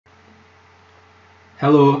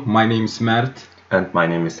Hello, my name is Mert. And my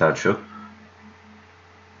name is Selcuk.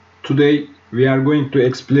 Today we are going to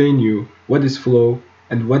explain you what is flow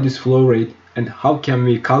and what is flow rate and how can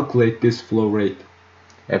we calculate this flow rate.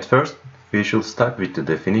 At first, we should start with the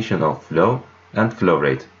definition of flow and flow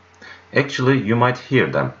rate. Actually, you might hear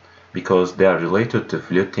them because they are related to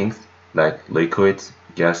fluid things like liquids,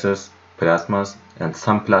 gases, plasmas, and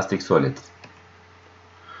some plastic solids.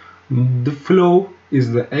 The flow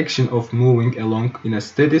is the action of moving along in a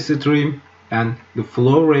steady stream, and the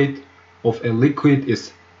flow rate of a liquid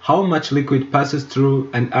is how much liquid passes through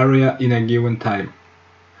an area in a given time.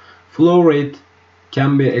 Flow rate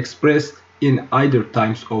can be expressed in either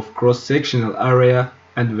terms of cross-sectional area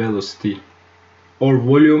and velocity, or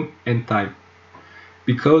volume and time.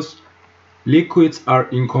 Because liquids are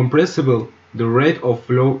incompressible, the rate of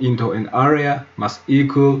flow into an area must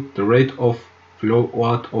equal the rate of flow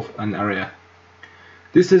out of an area.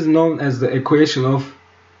 This is known as the equation of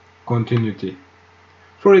continuity.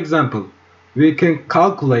 For example, we can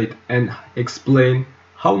calculate and explain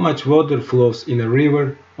how much water flows in a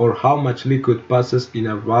river or how much liquid passes in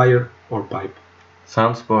a wire or pipe.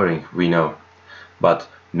 Sounds boring, we know. But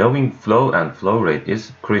knowing flow and flow rate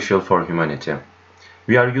is crucial for humanity.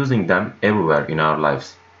 We are using them everywhere in our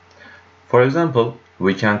lives. For example,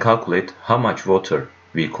 we can calculate how much water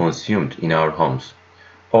we consumed in our homes.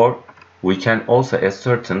 Or we can also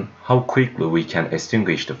ascertain how quickly we can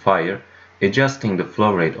extinguish the fire adjusting the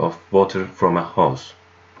flow rate of water from a hose.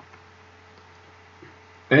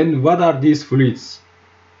 And what are these fluids?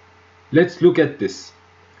 Let's look at this.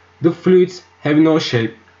 The fluids have no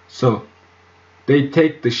shape, so they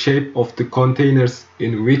take the shape of the containers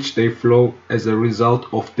in which they flow as a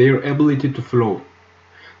result of their ability to flow.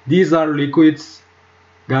 These are liquids,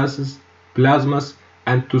 gases, plasmas,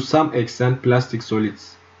 and to some extent plastic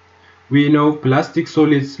solids. We know plastic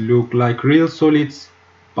solids look like real solids,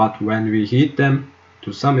 but when we heat them,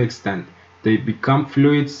 to some extent, they become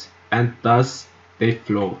fluids and thus they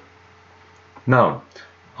flow. Now,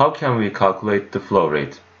 how can we calculate the flow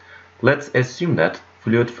rate? Let's assume that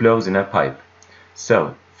fluid flows in a pipe.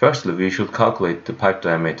 So, firstly we should calculate the pipe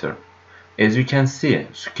diameter. As you can see,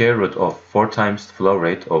 square root of 4 times flow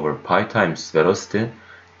rate over pi times velocity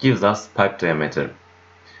gives us pipe diameter.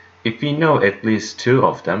 If we know at least two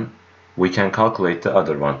of them, we can calculate the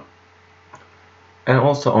other one. And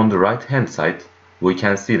also on the right hand side, we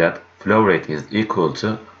can see that flow rate is equal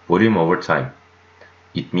to volume over time.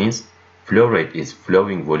 It means flow rate is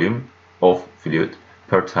flowing volume of fluid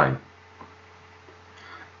per time.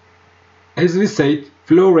 As we said,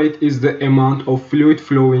 flow rate is the amount of fluid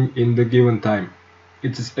flowing in the given time.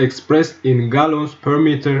 It is expressed in gallons per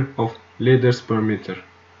meter of liters per meter.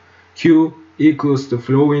 Q equals the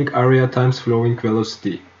flowing area times flowing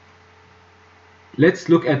velocity. Let's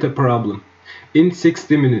look at a problem. In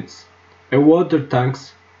 60 minutes, a water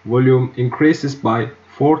tank's volume increases by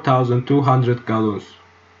 4,200 gallons.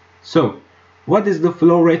 So, what is the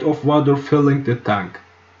flow rate of water filling the tank?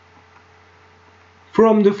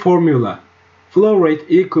 From the formula, flow rate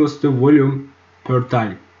equals the volume per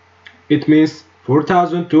time. It means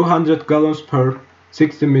 4,200 gallons per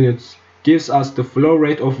 60 minutes gives us the flow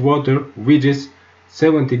rate of water, which is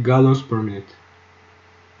 70 gallons per minute.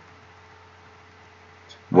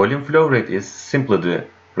 Volume flow rate is simply the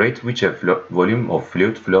rate which a volume of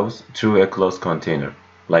fluid flows through a closed container,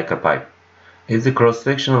 like a pipe. As the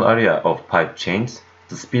cross-sectional area of pipe changes,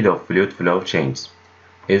 the speed of fluid flow changes.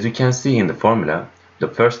 As you can see in the formula, the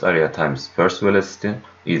first area times first velocity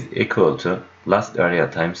is equal to last area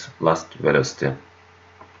times last velocity.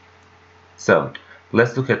 So,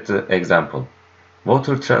 let's look at the example.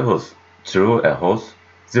 Water travels through a hose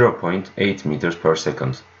 0.8 meters per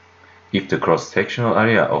second. If the cross-sectional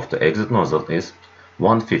area of the exit nozzle is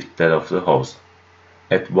 1/5 that of the hose,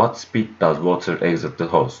 at what speed does water exit the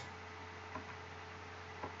hose?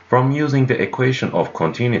 From using the equation of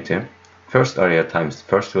continuity, first area times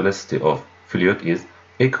first velocity of fluid is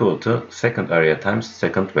equal to second area times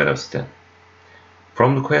second velocity.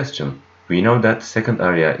 From the question, we know that second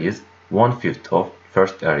area is 1/5 of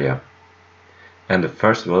first area, and the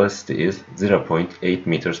first velocity is 0.8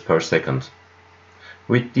 meters per second.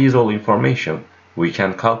 With these all information, we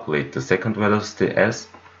can calculate the second velocity as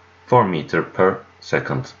 4 meters per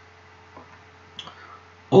second.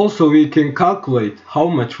 Also, we can calculate how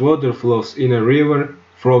much water flows in a river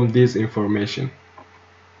from this information.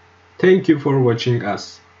 Thank you for watching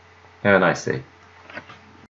us. Have a nice day.